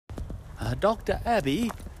Dr.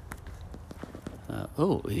 Abbey?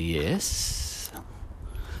 Oh, yes.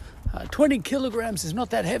 20 kilograms is not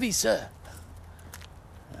that heavy, sir.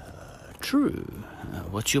 True.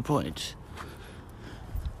 What's your point?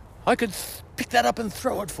 I could pick that up and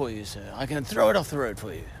throw it for you, sir. I can throw it off the road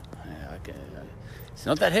for you. It's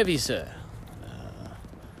not that heavy, sir.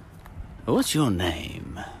 What's your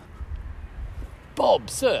name? Bob,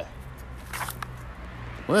 sir.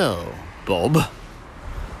 Well, Bob.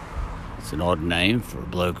 It's an odd name for a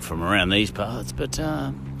bloke from around these parts, but,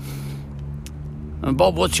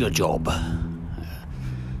 Bob, what's your job?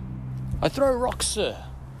 I throw rocks, sir.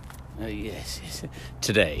 Yes.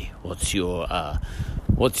 Today, what's your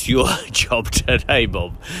job today,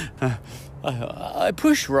 Bob? I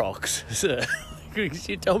push rocks, sir.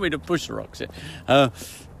 You told me to push rocks, sir.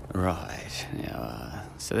 Right.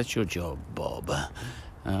 So that's your job, Bob.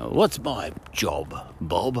 What's my job,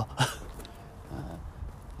 Bob?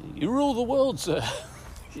 You rule the world, sir.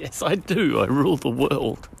 Yes, I do. I rule the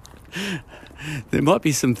world. There might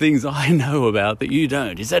be some things I know about that you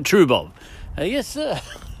don't. Is that true, Bob? Yes, sir.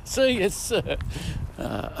 Yes, sir.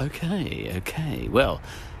 Okay. Well,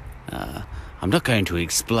 I'm not going to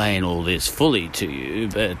explain all this fully to you,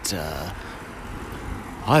 but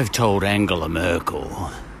I've told Angela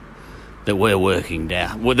Merkel that we're working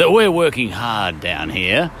hard down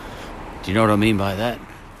here. Do you know what I mean by that?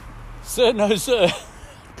 Sir, no, sir.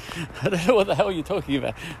 I don't know what the hell you're talking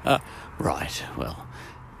about. Right, well,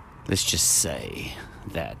 let's just say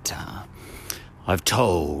that I've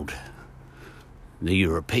told the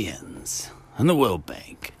Europeans and the World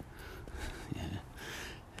Bank,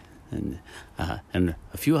 and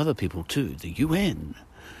a few other people too, the UN.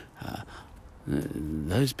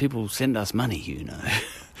 Those people send us money, you know.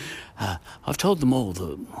 I've told them all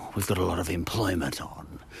that we've got a lot of employment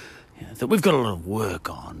on, that we've got a lot of work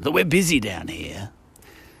on, that we're busy down here.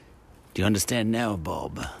 Do you understand now,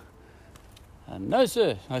 Bob? No,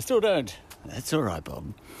 sir, I still don't. That's all right,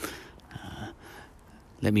 Bob.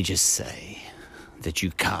 Let me just say that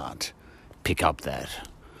you can't pick up that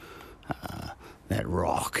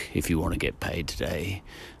rock if you want to get paid today.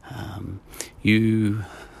 You're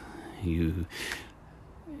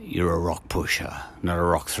a rock pusher, not a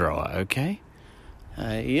rock thrower, okay?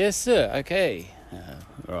 Yes, sir, okay.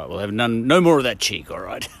 All right, we'll have no more of that cheek, all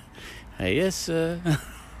right? Yes, sir.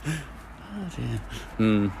 Oh,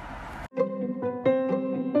 dear.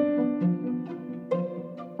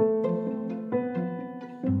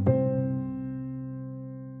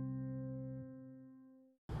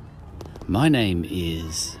 My name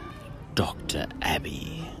is Dr.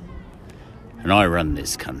 Abbey, and I run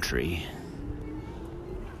this country.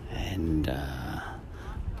 And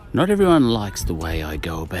not everyone likes the way I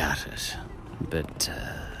go about it, but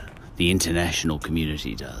the international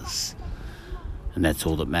community does. And that's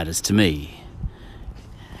all that matters to me.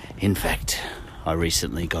 In fact, I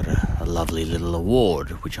recently got a lovely little award,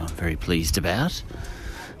 which I'm very pleased about.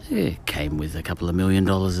 It came with a couple of $1 million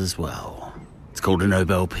as well. It's called a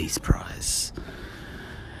Nobel Peace Prize.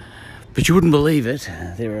 But you wouldn't believe it,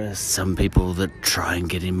 there are some people that try and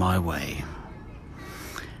get in my way.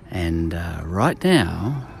 And right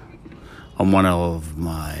now, on one of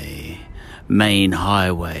my main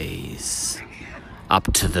highways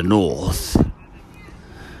up to the north,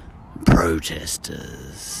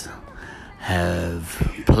 protesters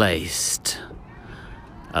have placed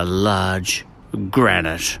a large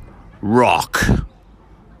granite rock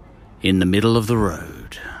in the middle of the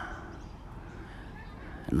road.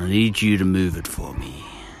 And I need you to move it for me.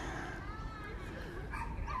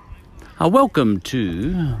 Welcome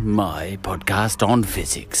to my podcast on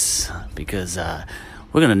physics, because we're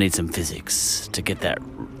going to need some physics to get that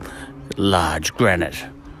large granite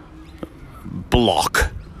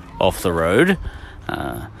block off the road.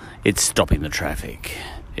 It's stopping the traffic.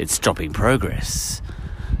 It's stopping progress.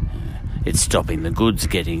 It's stopping the goods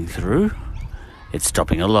getting through. It's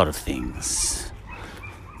stopping a lot of things.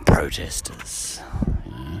 Protesters.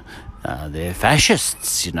 They're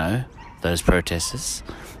fascists, those protesters.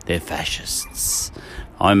 They're fascists.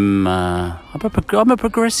 I'm a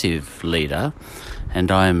progressive leader,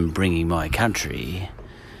 and I'm bringing my country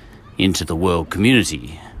into the world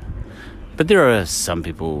community. But there are some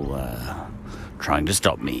people trying to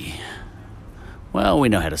stop me. Well, we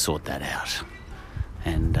know how to sort that out,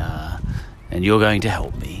 and you're going to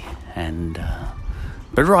help me.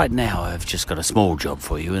 But right now, I've just got a small job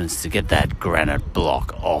for you, and it's to get that granite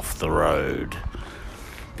block off the road,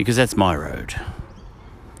 because that's my road.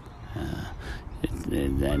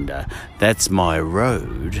 That's my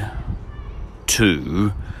road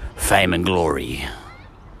to fame and glory.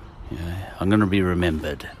 I'm going to be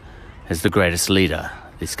remembered as the greatest leader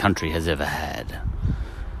this country has ever had.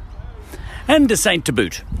 And a saint to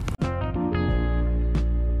boot.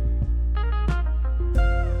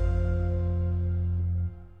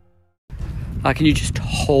 Can you just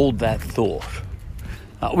hold that thought?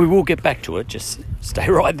 We will get back to it, just stay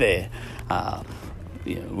right there.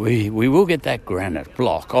 We will get that granite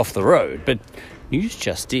block off the road, but news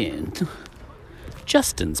just in,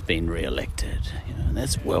 Justin's been re-elected.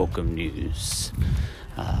 That's welcome news.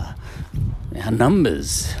 Our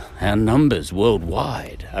numbers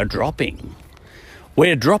worldwide are dropping.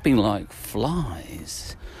 We're dropping like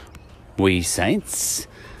flies. We saints,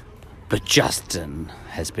 but Justin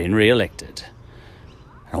has been re-elected.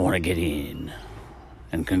 I want to get in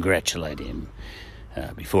and congratulate him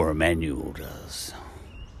before Emmanuel does,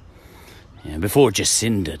 before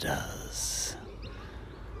Jacinda does,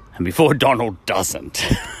 and before Donald doesn't.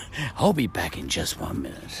 I'll be back in just 1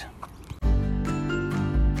 minute.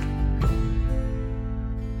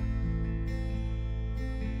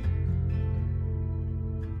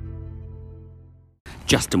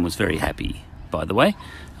 Justin was very happy, by the way.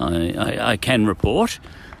 I can report.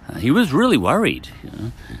 He was really worried,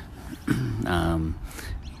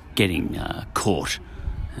 getting caught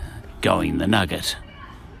going the nugget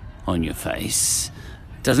on your face.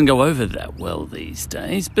 Doesn't go over that well these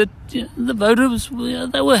days, but the voters,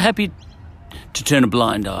 they were happy to turn a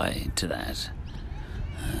blind eye to that.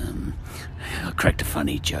 I cracked a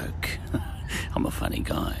funny joke. I'm a funny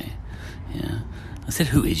guy. I said,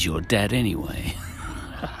 "Who is your dad anyway?"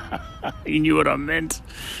 He knew what I meant.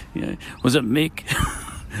 Was it Mick?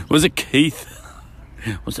 Was it Keith?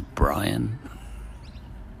 Was it Brian?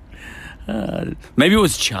 Maybe it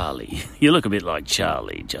was Charlie. You look a bit like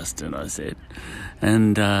Charlie, Justin, I said.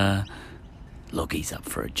 And look, he's up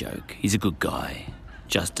for a joke. He's a good guy,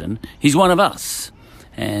 Justin. He's one of us.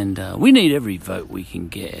 And we need every vote we can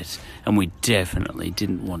get. And we definitely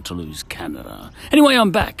didn't want to lose Canada. Anyway,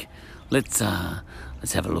 I'm back. Let's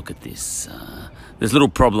have a look at this little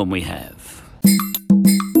problem we have.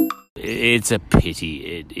 It's a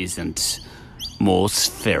pity it isn't more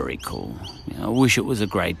spherical. I wish it was a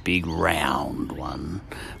great big round one,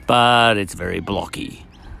 but it's very blocky.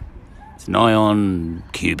 It's nigh on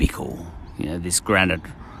cubical. This granite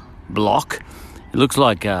block. It looks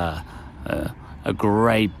like a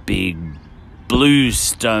great big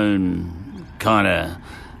bluestone kind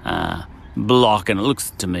of block, and it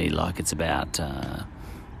looks to me like it's about, I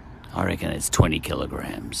reckon it's 20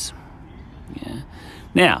 kilograms.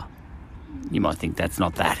 Now, you might think that's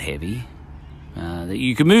not that heavy, that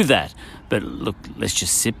you can move that. But look, let's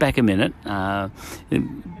just sit back a minute,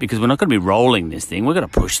 because we're not going to be rolling this thing. We're going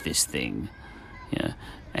to push this thing.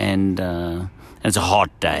 And it's a hot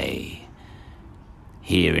day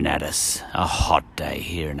here in Addis. A hot day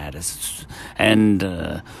here in Addis. And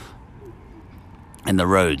the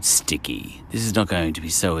road's sticky. This is not going to be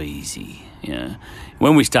so easy.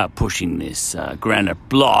 When we start pushing this granite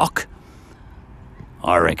block,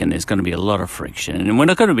 I reckon there's going to be a lot of friction, and we're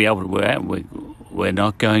not going to be able to. We're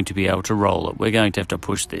not going to be able to roll it. We're going to have to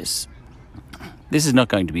push this. This is not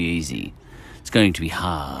going to be easy. It's going to be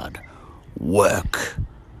hard work.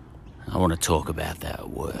 I want to talk about that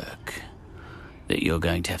work that you're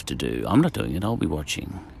going to have to do. I'm not doing it. I'll be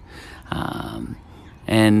watching. And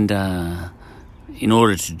in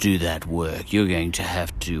order to do that work, you're going to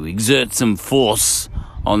have to exert some force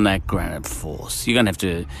on that granite force. You're going to have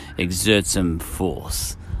to exert some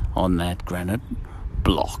force on that granite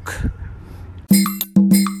block.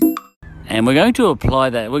 And we're going to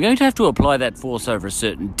apply that. We're going to have to apply that force over a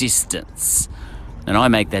certain distance. And I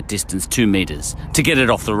make that distance 2 meters to get it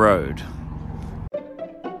off the road.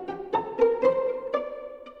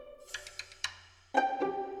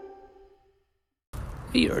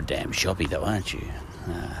 You're a damn shoppy though, aren't you?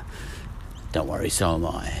 Don't worry, so am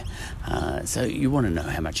I. So you want to know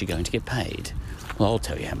how much you're going to get paid? Well, I'll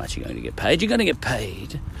tell you how much you're going to get paid. You're going to get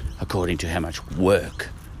paid according to how much work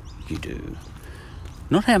you do.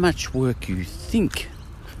 Not how much work you think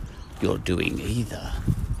you're doing either,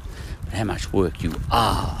 but how much work you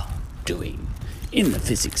are doing in the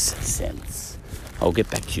physics sense. I'll get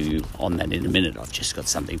back to you on that in a minute. I've just got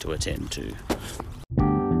something to attend to.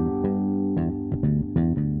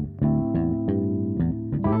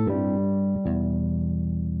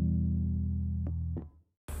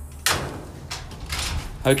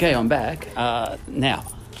 Okay, I'm back. Now,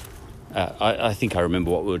 I think I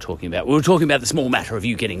remember what we were talking about. We were talking about the small matter of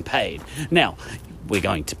you getting paid. Now, we're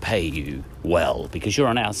going to pay you well because you're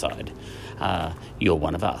on our side. You're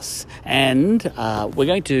one of us. And we're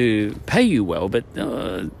going to pay you well, but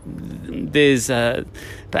there's,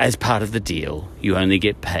 as part of the deal, you only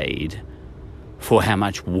get paid for how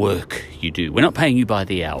much work you do. We're not paying you by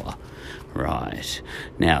the hour. Right.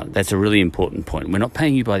 Now, that's a really important point. We're not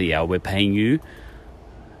paying you by the hour. We're paying you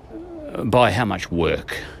by how much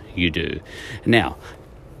work you do. Now,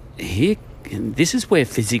 this is where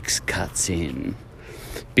physics cuts in,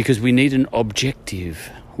 because we need an objective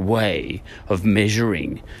way of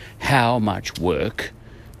measuring how much work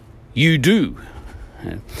you do.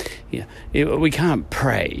 We can't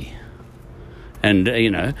pray and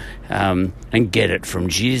and get it from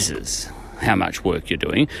Jesus how much work you're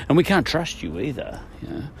doing, and we can't trust you either.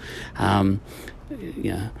 I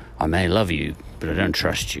may love you, but I don't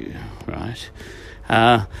trust you, right?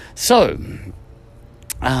 So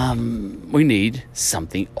we need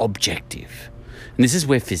something objective, and this is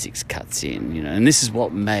where physics cuts in, and this is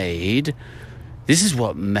what made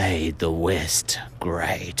the West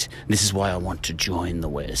great. This is why I want to join the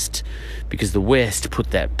West, because the West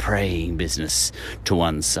put that praying business to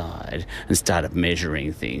one side and started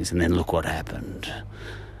measuring things, and then look what happened.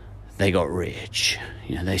 They got rich.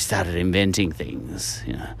 They started inventing things.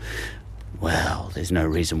 Well, there's no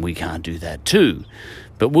reason we can't do that too.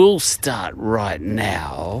 But we'll start right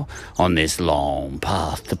now on this long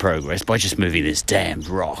path to progress by just moving this damned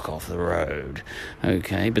rock off the road.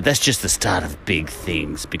 Okay? But that's just the start of big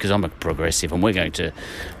things, because I'm a progressive and we're going to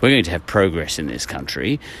have progress in this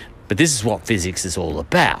country. But this is what physics is all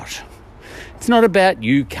about. It's not about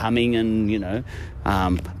you coming and,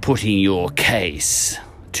 putting your case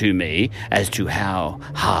to me as to how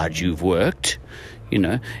hard you've worked.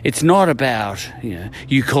 It's not about,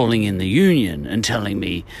 you calling in the union and telling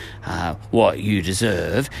me what you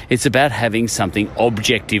deserve. It's about having something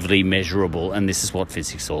objectively measurable, and this is what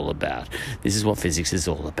physics is all about. This is what physics is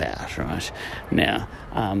all about, right? Now,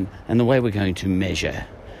 and the way we're going to measure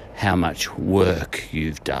how much work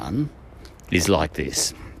you've done is like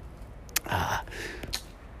this.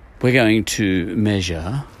 We're going to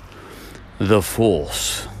measure the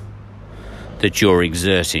force that you're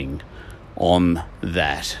exerting on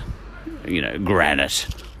that, granite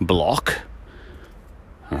block.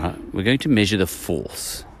 All right, we're going to measure the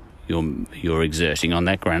force you're exerting on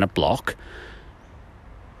that granite block,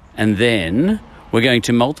 and then we're going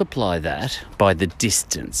to multiply that by the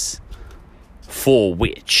distance for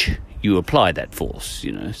which you apply that force.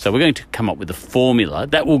 So we're going to come up with a formula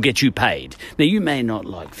that will get you paid. Now, you may not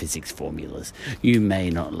like physics formulas, you may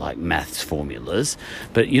not like maths formulas,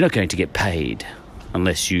 but you're not going to get paid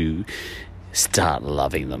unless you start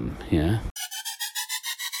loving them,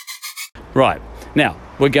 Right, now,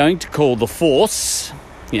 we're going to call the force,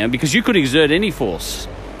 because you could exert any force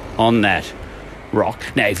on that rock.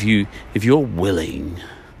 Now, if you're willing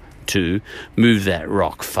to move that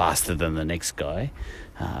rock faster than the next guy,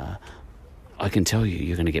 I can tell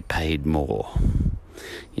you're going to get paid more.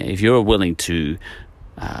 If you're willing to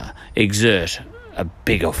exert a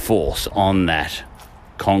bigger force on that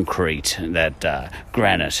concrete, that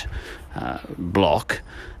granite block,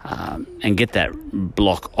 and get that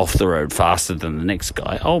block off the road faster than the next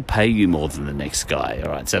guy, I'll pay you more than the next guy.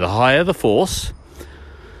 All right. So the higher the force,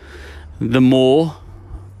 the more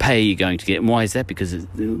pay you're going to get. And why is that? Because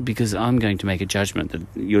I'm going to make a judgment that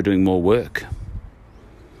you're doing more work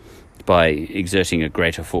by exerting a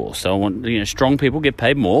greater force. So I want, strong people get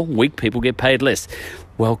paid more, weak people get paid less.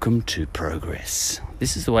 Welcome to progress.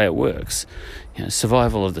 This is the way it works.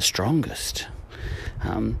 Survival of the strongest.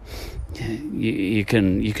 You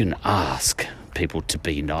can ask people to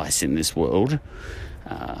be nice in this world,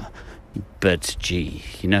 but gee,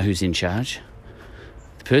 you know who's in charge?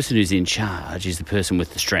 The person who's in charge is the person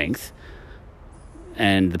with the strength,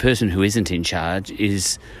 and the person who isn't in charge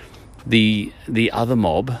is the other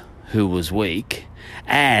mob who was weak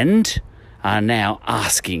and are now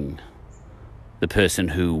asking the person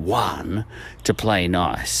who won to play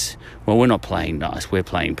nice. Well, we're not playing nice, we're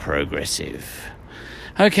playing progressive.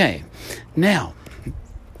 Okay, now,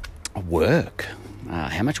 work.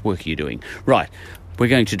 How much work are you doing? Right, we're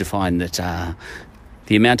going to define that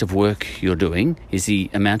the amount of work you're doing is the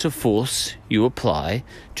amount of force you apply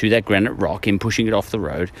to that granite rock in pushing it off the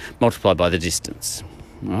road, multiplied by the distance,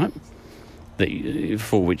 right?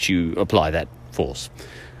 For which you apply that force.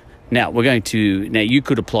 Now, you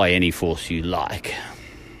could apply any force you like.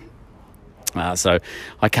 So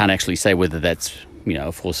I can't actually say whether that's,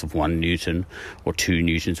 a force of 1 Newton or 2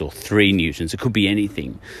 Newtons or 3 Newtons. It could be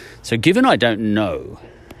anything. So given I don't know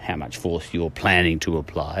how much force you're planning to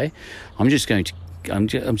apply, I'm just going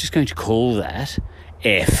to call that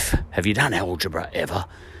F. Have you done algebra ever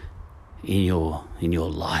in your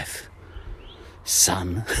life,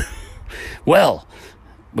 son? Well,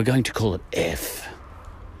 we're going to call it F.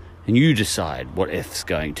 and you decide what F's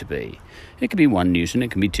going to be. It can be 1 Newton, it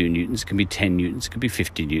can be 2 newtons, it can be 10 newtons, it can be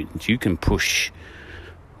 50 newtons. You can push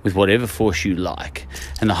with whatever force you like.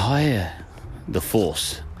 And the higher the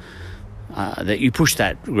force that you push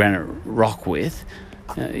that granite rock with,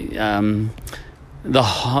 the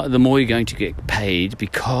more you're going to get paid,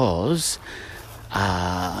 because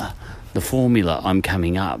the formula I'm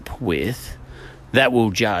coming up with, that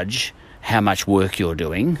will judge how much work you're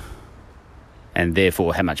doing, and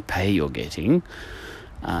therefore how much pay you're getting,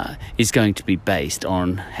 is going to be based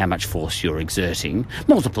on how much force you're exerting,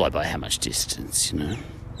 multiplied by how much distance,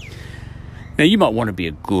 Now, you might want to be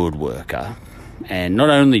a good worker and not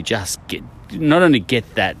only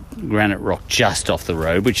get that granite rock just off the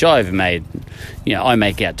road, which I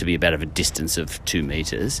make out to be about a distance of 2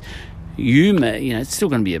 meters. It's still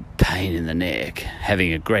going to be a pain in the neck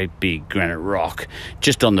having a great big granite rock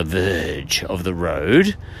just on the verge of the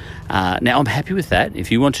road. Now, I'm happy with that.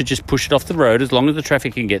 If you want to just push it off the road, as long as the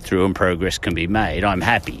traffic can get through and progress can be made, I'm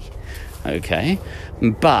happy. Okay?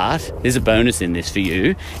 But there's a bonus in this for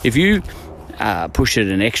you. If you push it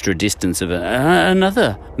an extra distance of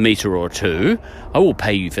another metre or 2, I will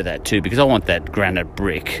pay you for that too, because I want that granite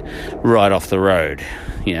brick right off the road,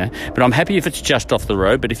 But I'm happy if it's just off the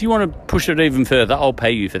road, but if you want to push it even further, I'll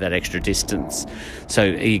pay you for that extra distance. So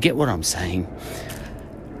you get what I'm saying?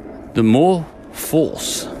 The more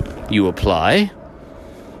force you apply,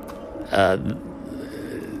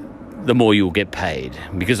 the more you'll get paid,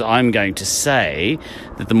 because I'm going to say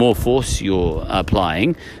that the more force you're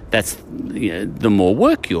applying, that's the more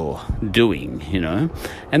work you're doing,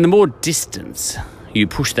 and the more distance you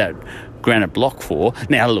push that granite block for.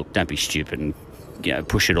 Now, look, don't be stupid and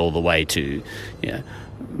push it all the way to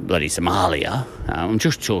bloody Somalia. I'm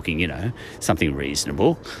just talking, something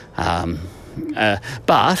reasonable.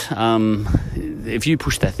 But if you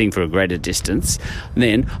push that thing for a greater distance,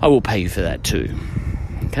 then I will pay you for that too.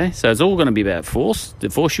 Okay, so it's all going to be about force, the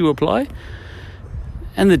force you apply,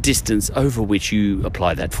 and the distance over which you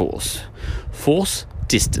apply that force. Force,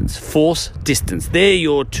 distance. They're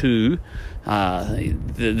your two,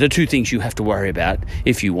 the two things you have to worry about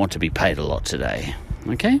if you want to be paid a lot today.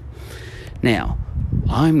 Okay? Now,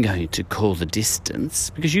 I'm going to call the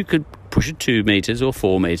distance, because you could push it 2 meters or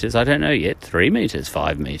 4 meters, I don't know yet, 3 meters,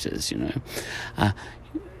 5 meters,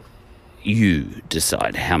 You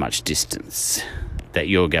decide how much distance that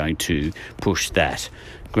you're going to push that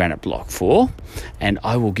granite block for, and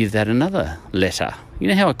I will give that another letter. You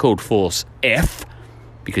know how I called force F?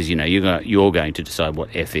 Because, you're going to decide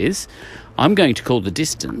what F is. I'm going to call the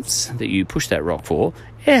distance that you push that rock for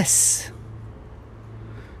S.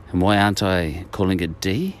 And why aren't I calling it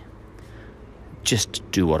D? Just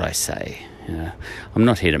do what I say. I'm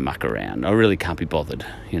not here to muck around. I really can't be bothered.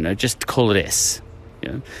 Just call it S.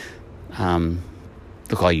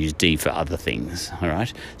 Look, I use D for other things, all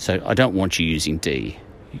right? So I don't want you using D.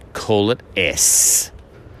 You call it S,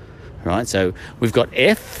 all right? So we've got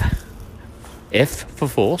F for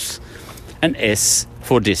force, and S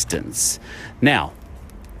for distance. Now,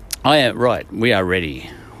 we are ready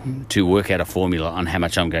to work out a formula on how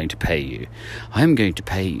much I'm going to pay you. I am going to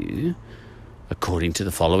pay you according to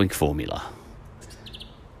the following formula.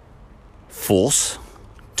 Force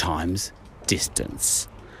times distance.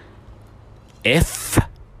 F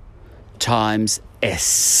times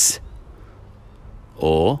S,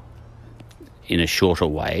 or in a shorter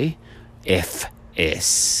way,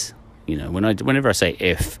 Fs. Whenever I say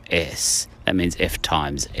Fs, that means F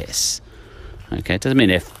times S. Okay, it doesn't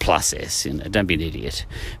mean F plus S. Don't be an idiot.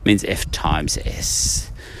 It means F times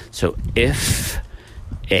S. So Fs.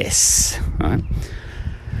 Right?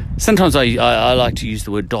 Sometimes I like to use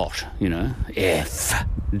the word dot. F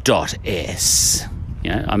dot S.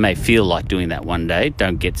 I may feel like doing that one day,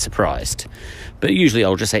 don't get surprised. But usually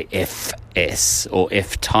I'll just say Fs or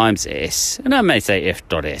F times S, and I may say F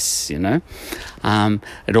dot S, It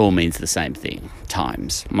all means the same thing,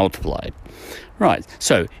 times, multiplied. Right,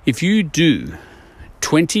 so if you do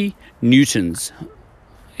 20 newtons,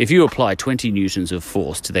 if you apply 20 newtons of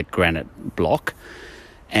force to that granite block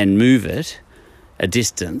and move it a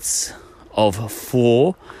distance of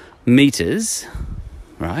 4 meters,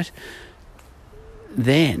 right,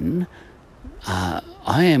 then I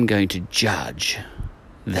am going to judge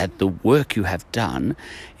that the work you have done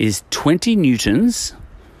is 20 newtons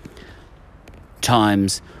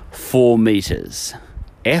times 4 meters.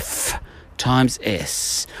 F times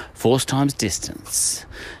S, force times distance.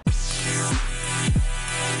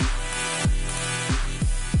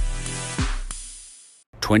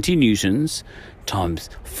 "20 newtons times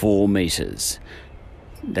 4 meters.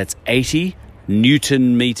 That's 80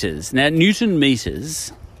 Newton meters. Now, Newton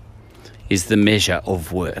meters is the measure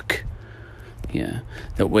of work,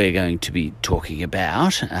 that we're going to be talking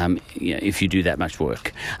about. If you do that much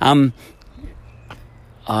work,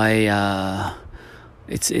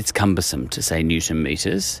 it's cumbersome to say Newton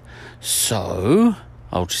meters, so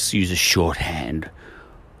I'll just use a shorthand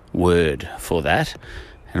word for that,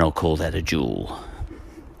 and I'll call that a joule.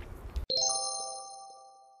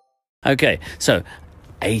 Okay, so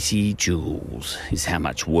 80 joules is how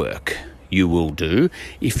much work you will do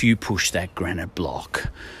if you push that granite block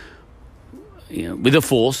with a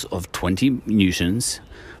force of 20 newtons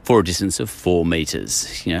for a distance of 4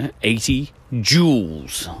 meters. 80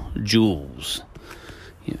 joules.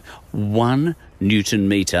 1 Newton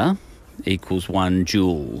meter equals 1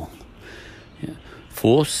 joule.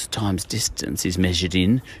 Force times distance is measured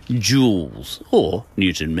in joules or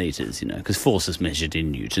Newton meters, because force is measured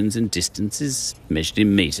in newtons and distance is measured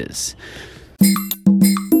in meters.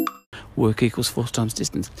 Work equals force times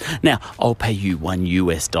distance. Now, I'll pay you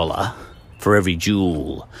 $1 for every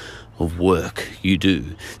joule of work you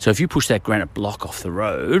do. So if you push that granite block off the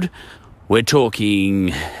road, we're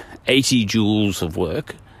talking 80 joules of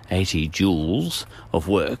work,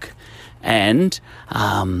 and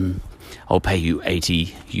I'll pay you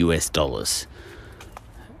 $80.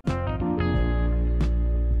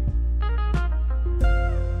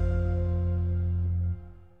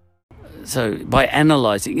 So by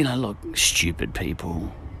analysing, look, stupid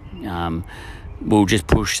people will just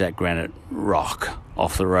push that granite rock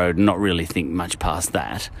off the road and not really think much past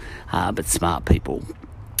that. But smart people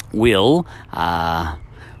will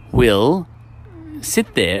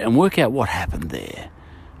sit there and work out what happened there,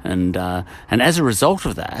 and as a result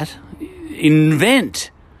of that, invent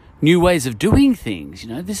new ways of doing things.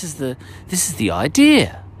 This is the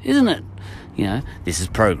idea, isn't it? This is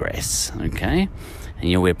progress, okay?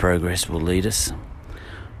 And where progress will lead us?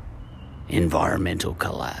 Environmental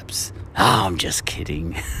collapse. I'm just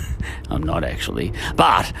kidding. I'm not actually.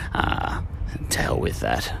 But to hell with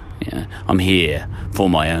that. I'm here for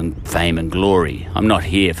my own fame and glory. I'm not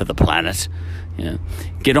here for the planet.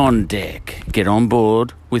 Get on deck, get on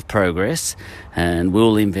board with progress, and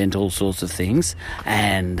we'll invent all sorts of things,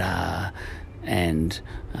 and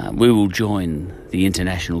we will join the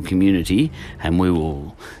international community, and we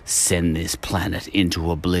will send this planet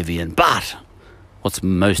into oblivion. But what's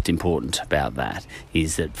most important about that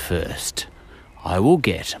is that first, I will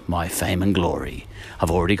get my fame and glory.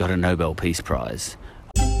 I've already got a Nobel Peace Prize.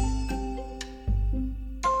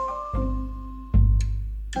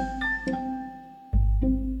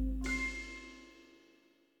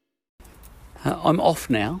 I'm off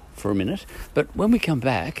now for a minute, but when we come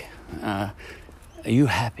back, are you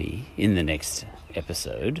happy in the next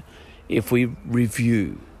episode if we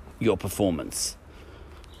review your performance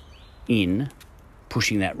in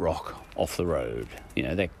pushing that rock off the road,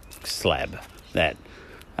 that slab, that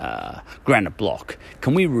granite block?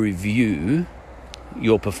 Can we review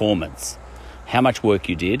your performance, how much work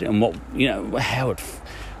you did, and what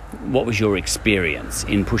was your experience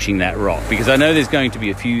in pushing that rock? Because I know there's going to be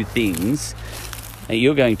a few things,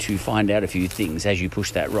 you're going to find out a few things as you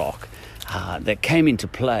push that rock that came into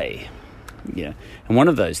play. And one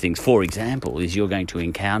of those things, for example, is you're going to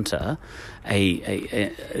encounter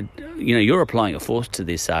you're applying a force to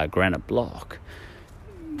this granite block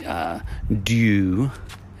due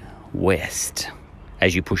west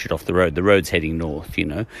as you push it off the road. The road's heading north,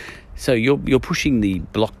 So you're pushing the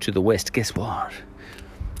block to the west. Guess what?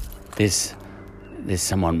 There's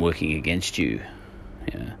someone working against you.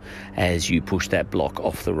 As you push that block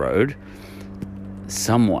off the road,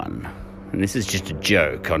 someone, and this is just a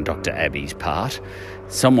joke on Dr. Abby's part,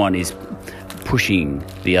 someone is pushing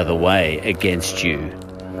the other way against you.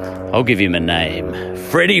 I'll give him a name.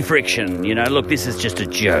 Freddie Friction. Look, this is just a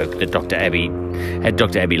joke that Dr.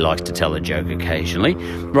 Abby likes to tell a joke occasionally.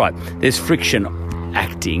 Right, there's friction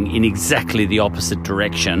acting in exactly the opposite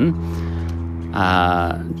direction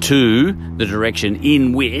to the direction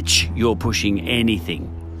in which you're pushing anything.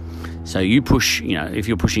 So you push, if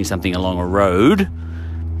you're pushing something along a road,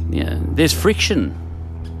 there's friction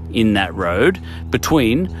in that road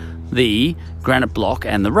between the granite block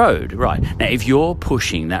and the road. Right. Now, if you're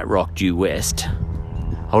pushing that rock due west,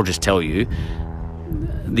 I'll just tell you,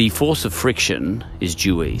 the force of friction is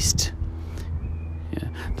due east.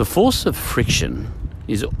 The force of friction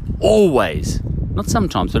is always, not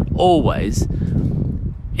sometimes, but always,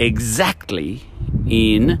 exactly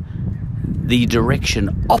in the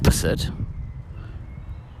direction opposite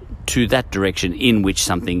to that direction in which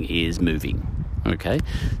something is moving. Okay?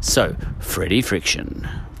 So, Freddie Friction.